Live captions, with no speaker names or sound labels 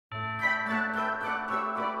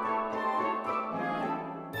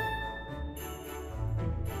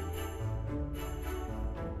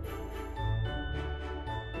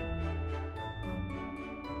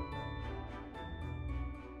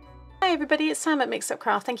Hi everybody, it's Sam at Mixed Up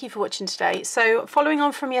Craft. Thank you for watching today. So following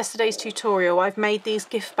on from yesterday's tutorial, I've made these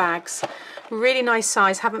gift bags. Really nice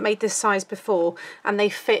size, haven't made this size before, and they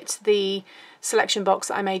fit the selection box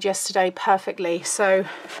that I made yesterday perfectly. So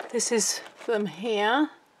this is them here.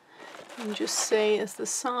 You can just see as the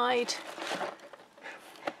side.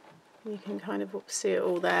 You can kind of see it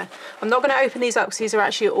all there. I'm not going to open these up because these are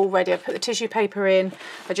actually all ready. I put the tissue paper in.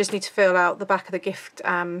 I just need to fill out the back of the gift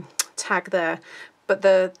tag there. But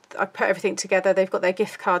I put everything together. They've got their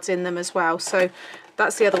gift cards in them as well. So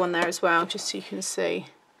that's the other one there as well, just so you can see.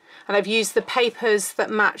 And I've used the papers that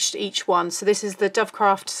matched each one. So this is the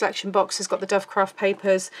Dovecraft selection box, has got the Dovecraft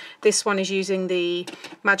papers. This one is using the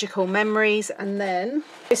Magical Memories. And then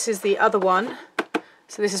this is the other one.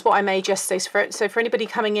 So this is what I made yesterday. So for anybody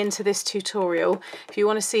coming into this tutorial, if you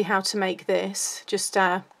want to see how to make this, just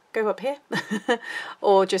go up here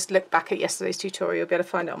or just look back at yesterday's tutorial. You'll be able to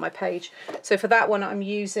find it on my page. So for that one, I'm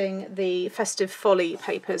using the Festive Folly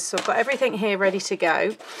papers. So I've got everything here ready to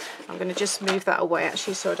go. I'm going to just move that away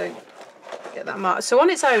actually so I don't get that marked. So on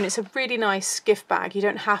its own, it's a really nice gift bag. You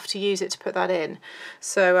don't have to use it to put that in.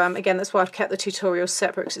 So again, that's why I've kept the tutorials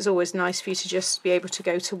separate, because it's always nice for you to just be able to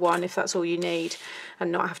go to one if that's all you need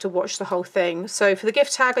and not have to watch the whole thing. So for the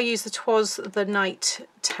gift tag, I use the Twas the Night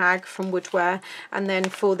tag from Woodware, and then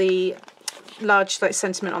for the large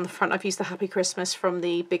sentiment on the front, I've used the Happy Christmas from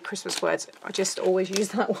the Big Christmas Words. I just always use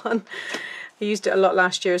that one. I used it a lot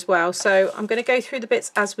last year as well. So I'm going to go through the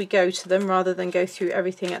bits as we go to them rather than go through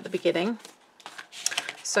everything at the beginning.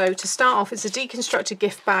 So to start off, it's a deconstructed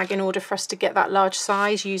gift bag in order for us to get that large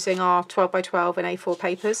size using our 12 by 12 and A4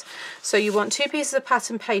 papers. So you want two pieces of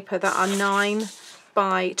pattern paper that are 9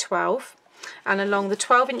 by 12, and along the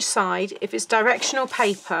 12-inch side, if it's directional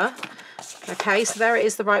paper, okay, so there it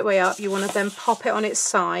is the right way up, you want to then pop it on its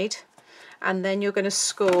side, and then you're going to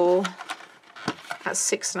score at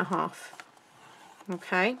 6.5.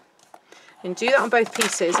 Okay, and do that on both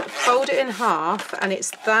pieces. Fold it in half, and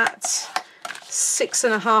it's that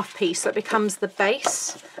 6.5 piece that becomes the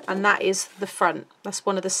base, and that is the front. That's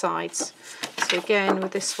one of the sides. So again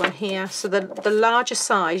with this one here, so the larger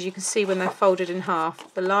size, you can see when they're folded in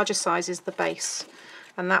half, the larger size is the base,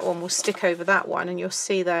 and that one will stick over that one, and you'll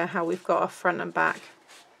see there how we've got our front and back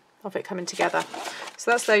of it coming together. So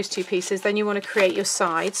that's those two pieces. Then you want to create your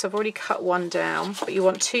sides. So I've already cut one down, but you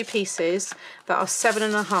want two pieces that are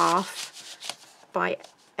 7.5 by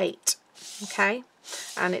 8. Okay,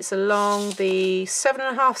 and it's along the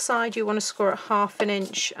 7.5 side, you want to score at 1/2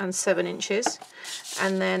 inch and 7 inches,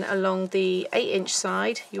 and then along the 8-inch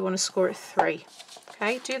side you want to score at 3.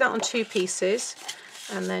 Okay, do that on two pieces,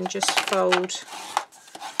 and then just fold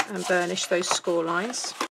and burnish those score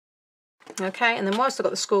lines. Okay, and then whilst I've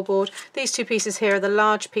got the scoreboard, these two pieces here are the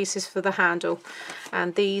large pieces for the handle,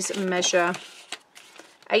 and these measure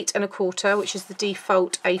 8 1/4, which is the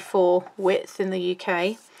default A4 width in the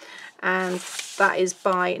UK, and that is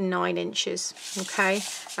by 9 inches. Okay,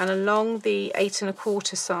 and along the 8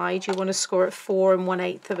 1/4 side, you want to score at 4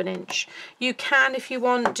 1/8 inch. You can, if you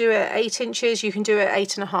want, do it at 8 inches. You can do it at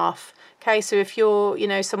 8.5. Okay, so if you're,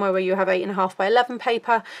 somewhere where you have 8.5 by 11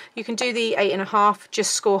 paper, you can do the 8.5,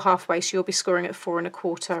 just score halfway, so you'll be scoring at 4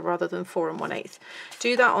 1/4 rather than 4 1/8.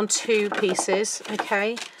 Do that on two pieces,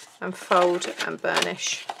 okay, and fold and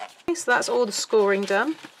burnish. Okay, so that's all the scoring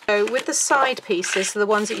done. So with the side pieces, so the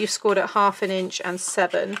ones that you've scored at 1/2 inch and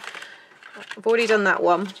 7, I've already done that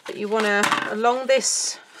one, but you want to, along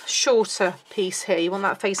this shorter piece here, you want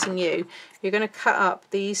that facing you, you're going to cut up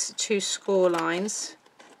these two score lines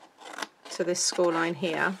to this score line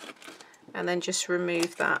here, and then just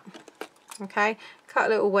remove that. Okay, cut a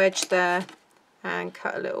little wedge there and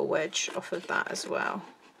cut a little wedge off of that as well.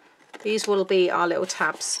 These will be our little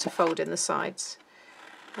tabs to fold in the sides,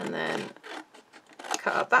 and then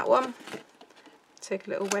cut up that one, take a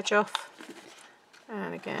little wedge off,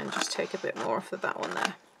 and again just take a bit more off of that one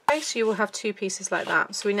there. Okay, so you will have two pieces like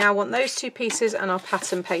that. So we now want those two pieces and our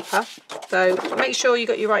pattern paper. So make sure you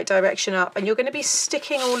got your right direction up, and you're going to be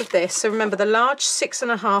sticking all of this. So remember, the large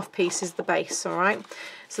 6.5 piece is the base, all right?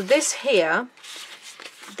 So this here,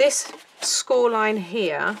 this score line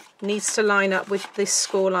here needs to line up with this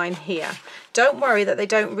score line here. Don't worry that they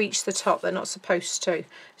don't reach the top, they're not supposed to.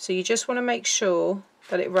 So you just want to make sure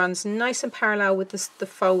that it runs nice and parallel with the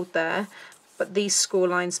fold there, but these score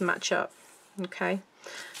lines match up. Okay,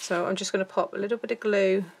 so I'm just going to pop a little bit of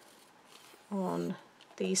glue on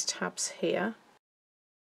these tabs here.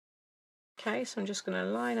 Okay, so I'm just going to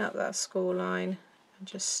line up that score line and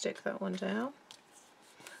just stick that one down.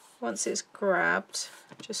 Once it's grabbed,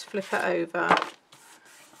 just flip it over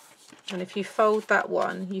And if you fold that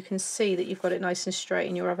one, you can see that you've got it nice and straight,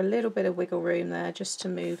 and you'll have a little bit of wiggle room there just to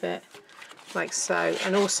move it like so.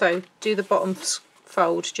 And also do the bottom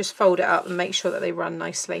fold, just fold it up and make sure that they run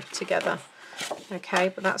nicely together. Okay,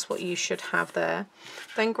 but that's what you should have there.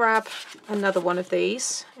 Then grab another one of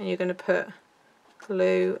these, and you're going to put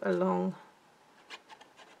glue along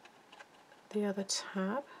the other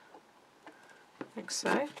tab, like so.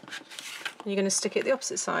 And you're going to stick it the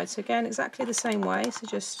opposite side. So again, exactly the same way. So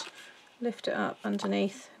just lift it up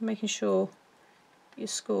underneath, making sure your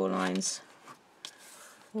score lines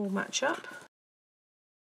all match up.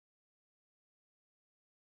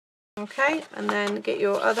 Okay, and then get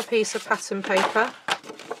your other piece of pattern paper,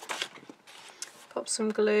 pop some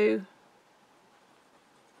glue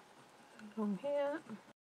along here.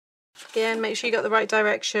 Again, make sure you got the right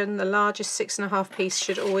direction. The largest 6.5 piece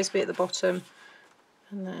should always be at the bottom,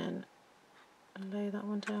 and then lay that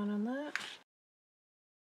one down on there.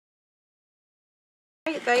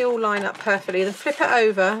 Okay, they all line up perfectly. Then flip it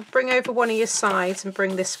over, bring over one of your sides and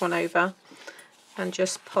bring this one over, and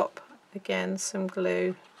just pop again some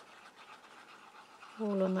glue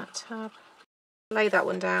all on that tab. Lay that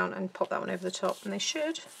one down and pop that one over the top, and they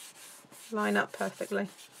should line up perfectly.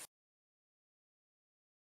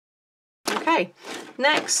 Okay,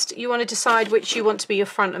 next you want to decide which you want to be your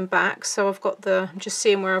front and back. So I've got I'm just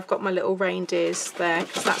seeing where I've got my little reindeers there,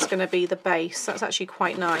 because that's going to be the base. That's actually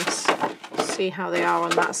quite nice. See how they are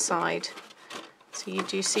on that side. So you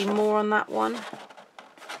do see more on that one.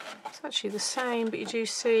 It's actually the same, but you do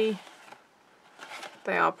see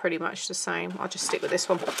they are pretty much the same. I'll just stick with this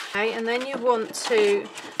one. Okay, and then you want to,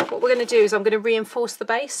 what we're going to do is I'm going to reinforce the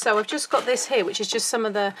base. So I've just got this here, which is just some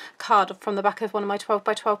of the card from the back of one of my 12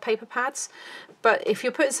 by 12 paper pads. But if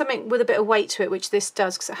you're putting something with a bit of weight to it, which this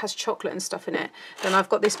does because it has chocolate and stuff in it, then I've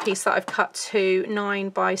got this piece that I've cut to 9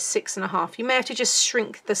 by 6.5. You may have to just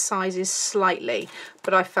shrink the sizes slightly,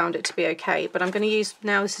 but I found it to be okay. But I'm going to use,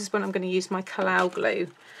 now this is when I'm going to use my Collall Glue.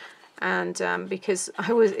 And because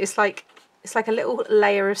it's like a little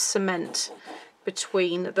layer of cement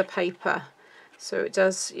between the paper, so it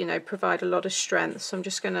does, you know, provide a lot of strength. So I'm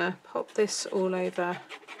just going to pop this all over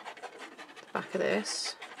the back of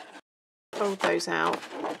this, fold those out,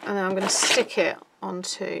 and then I'm going to stick it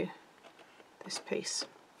onto this piece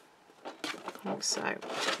like so,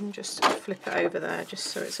 and just flip it over there just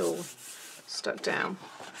so it's all stuck down.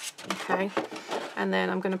 Okay, and then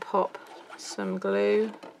I'm going to pop some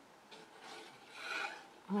glue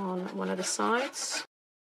on one of the sides,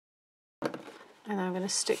 and I'm going to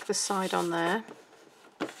stick the side on there,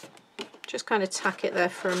 just kind of tack it there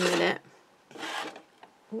for a minute.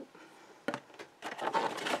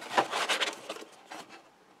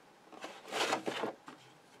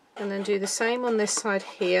 And then do the same on this side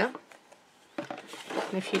here,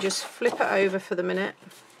 and if you just flip it over for the minute,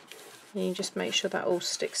 and you just make sure that all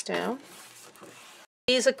sticks down.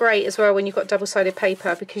 These are great as well when you've got double-sided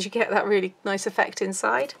paper, because you get that really nice effect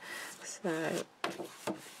inside. So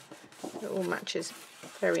it all matches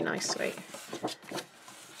very nicely.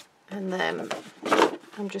 And then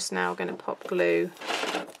I'm just now going to pop glue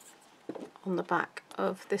on the back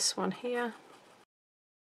of this one here.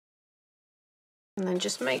 And then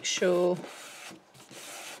just make sure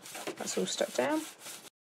that's all stuck down.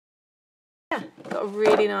 Yeah, got a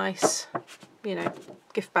really nice, you know,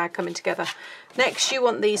 gift bag coming together. Next you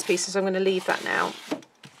want these pieces. I'm going to leave that now.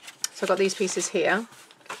 So I've got these pieces here.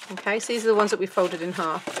 Okay, so these are the ones that we folded in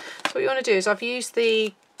half. So what you want to do is, I've used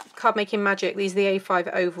the Card Making Magic, these are the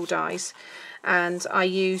A5 oval dies, and I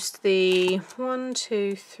used the 1,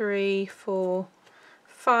 2, 3, 4,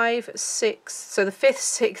 5, 6, so the 5th,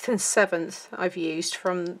 6th and 7th I've used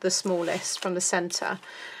from the smallest, from the centre.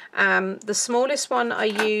 The smallest one I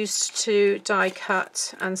used to die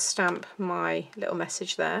cut and stamp my little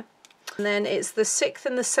message there. And then it's the 6th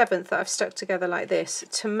and the 7th that I've stuck together like this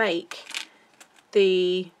to make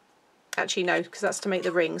the, actually no, because that's to make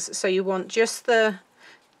the rings. So you want just the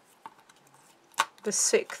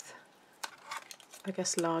 6th, I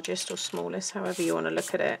guess largest or smallest, however you want to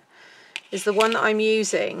look at it, is the one that I'm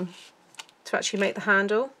using to actually make the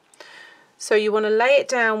handle. So you want to lay it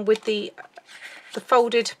down with the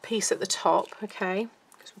folded piece at the top, okay,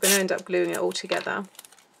 because we're going to end up gluing it all together.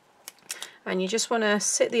 And you just want to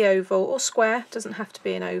sit the oval, or square, doesn't have to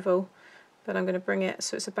be an oval, but I'm going to bring it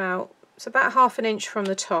so it's about ½ an inch from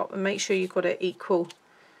the top, and make sure you've got it equal,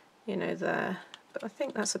 you know, there. But I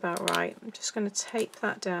think that's about right. I'm just going to tape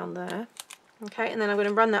that down there. Okay, and then I'm going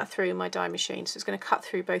to run that through my die machine, so it's going to cut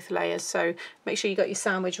through both layers, so make sure you got your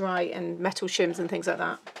sandwich right and metal shims and things like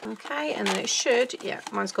that. Okay, and then it should, yeah,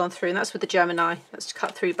 mine's gone through, and that's with the Gemini, that's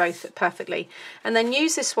cut through both perfectly. And then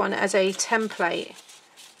use this one as a template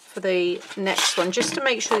for the next one, just to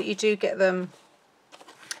make sure that you do get them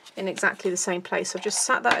in exactly the same place. I've just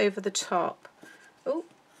sat that over the top. Oh,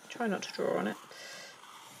 try not to draw on it.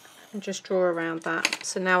 And just draw around that.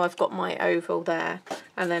 So now I've got my oval there,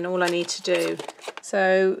 and then all I need to do,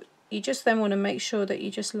 so you just then want to make sure that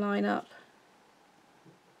you just line up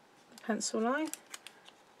the pencil line.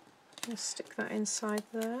 Just stick that inside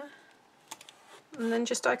there. And then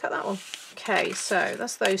just die cut that one. Okay, so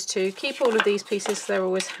that's those two. Keep all of these pieces, they're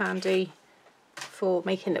always handy for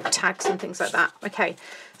making little tags and things like that. Okay,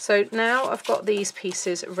 so now I've got these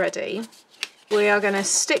pieces ready. We are going to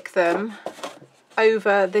stick them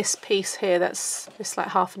over this piece here, that's this like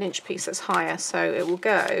 1/2 inch piece that's higher. So it will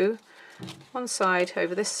go one side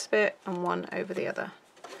over this bit and one over the other.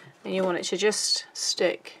 And you want it to just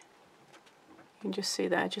stick. You can just see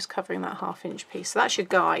there, just covering that 1/2 inch piece. So that's your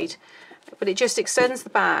guide. But it just extends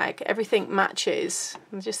the bag, everything matches.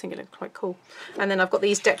 I just think it looks quite cool. And then I've got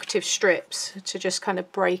these decorative strips to just kind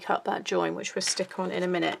of break up that join, which we'll stick on in a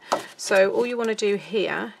minute. So all you want to do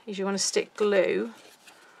here is you want to stick glue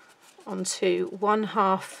onto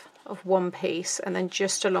 1/2 of one piece and then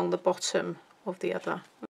just along the bottom of the other.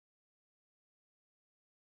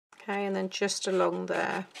 Okay, and then just along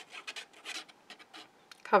there.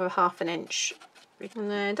 Cover 1/2 inch.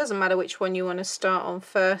 And then it doesn't matter which one you want to start on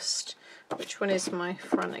first. Which one is my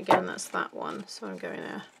front again? That's that one. So I'm going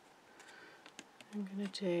to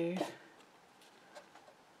do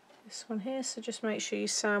this one here. So just make sure you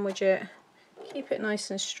sandwich it, keep it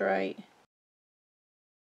nice and straight.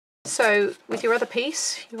 So with your other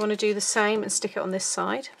piece, you want to do the same and stick it on this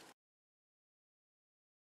side.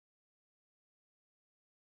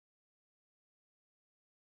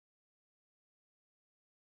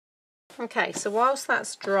 Okay, so whilst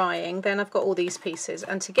that's drying, then I've got all these pieces,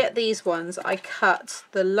 and to get these ones I cut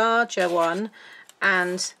the larger one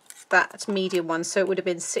and that medium one, so it would have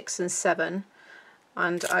been 6 and 7,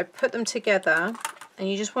 and I put them together,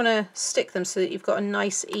 and you just want to stick them so that you've got a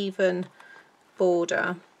nice even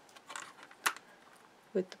border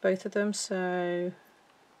with both of them, so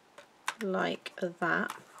like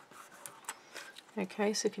that.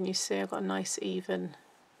 Okay, so can you see I've got a nice even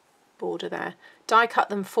border there. Die cut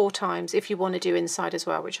them 4 times if you want to do inside as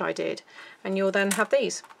well, which I did, and you'll then have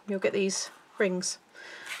these. You'll get these rings,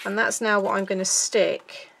 and that's now what I'm going to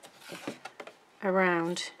stick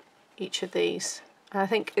around each of these. I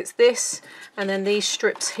think it's this and then these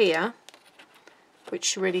strips here,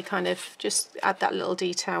 which really kind of just add that little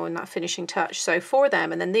detail and that finishing touch. So 4 of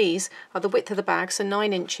them, and then these are the width of the bag, so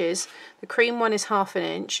 9 inches. The cream one is 1/2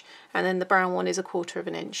 inch, and then the brown one is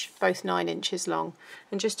 1/4 inch, both 9 inches long.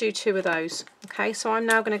 And just do 2 of those. Okay, so I'm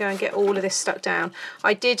now going to go and get all of this stuck down.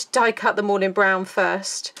 I did die cut them all in brown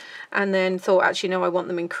first, and then thought, actually no, I want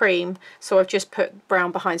them in cream, so I've just put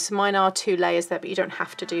brown behind. So mine are 2 layers there, but you don't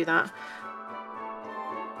have to do that.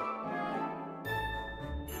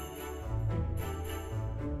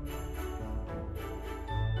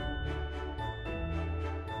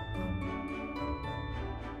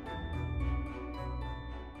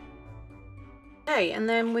 Okay, and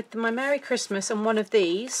then with my Merry Christmas and one of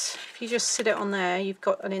these, if you just sit it on there, you've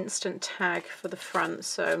got an instant tag for the front.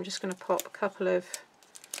 So I'm just going to pop a couple of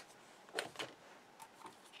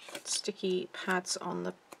sticky pads on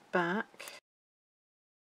the back.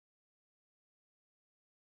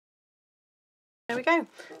 There we go.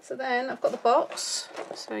 So then I've got the box,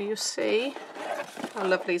 so you'll see how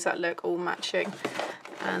lovely does that look, all matching.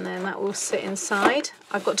 And then that will sit inside.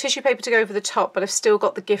 I've got tissue paper to go over the top, but I've still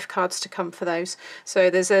got the gift cards to come for those.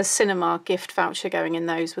 So there's a cinema gift voucher going in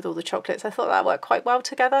those with all the chocolates. I thought that worked quite well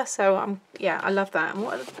together, so yeah, I love that. And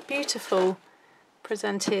what a beautiful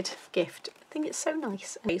presented gift. I think it's so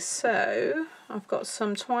nice. Okay, so I've got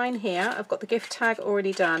some twine here. I've got the gift tag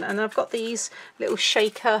already done, and I've got these little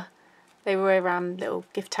shaker. They were little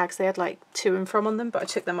gift tags. They had like to and from on them, but I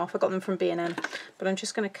took them off. I got them from B&M. But I'm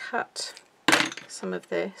just going to cut some of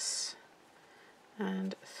this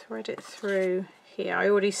and thread it through here. I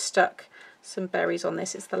already stuck some berries on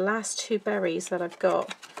this. It's the last 2 berries that I've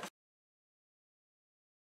got.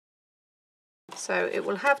 So it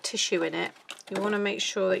will have tissue in it. You want to make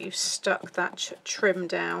sure that you've stuck that trim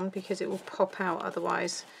down, because it will pop out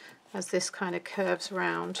otherwise as this kind of curves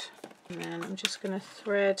around. And then I'm just going to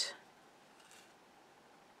thread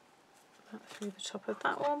that through the top of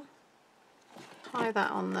that one. Tie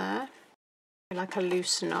that on there like a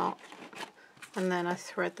loose knot, and then I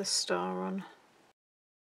thread the star on,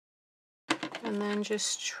 and then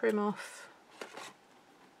just trim off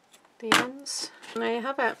the ends. And there you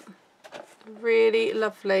have it. Really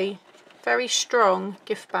lovely very strong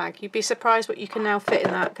gift bag. You'd be surprised what you can now fit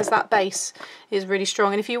in that, because that base is really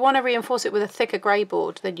strong. And if you want to reinforce it with a thicker grey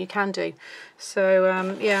board, then you can do.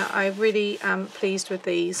 So yeah, I really am pleased with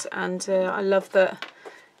these, and I love that,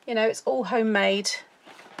 you know, it's all homemade,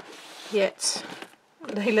 yet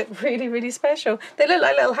they look really, really special. They look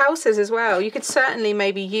like little houses as well. You could certainly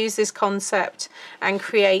maybe use this concept and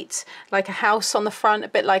create like a house on the front, a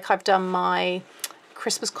bit like I've done my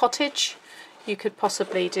Christmas cottage. You could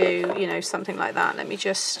possibly do, you know, something like that. Let me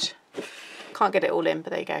just, can't get it all in,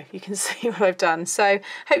 but there you go. You can see what I've done. So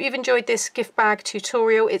hope you've enjoyed this gift bag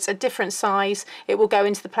tutorial. It's a different size. It will go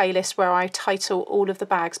into the playlist where I title all of the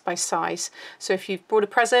bags by size. So if you've bought a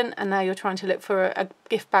present and now you're trying to look for a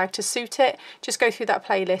gift bag to suit it, just go through that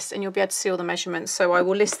playlist and you'll be able to see all the measurements. So I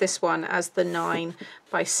will list this one as the 9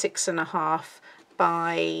 by 6.5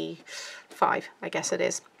 by 5, I guess it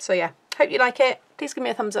is. So yeah, hope you like it. Please give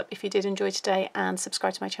me a thumbs up if you did enjoy today, and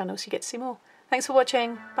subscribe to my channel so you get to see more. Thanks for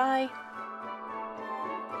watching. Bye.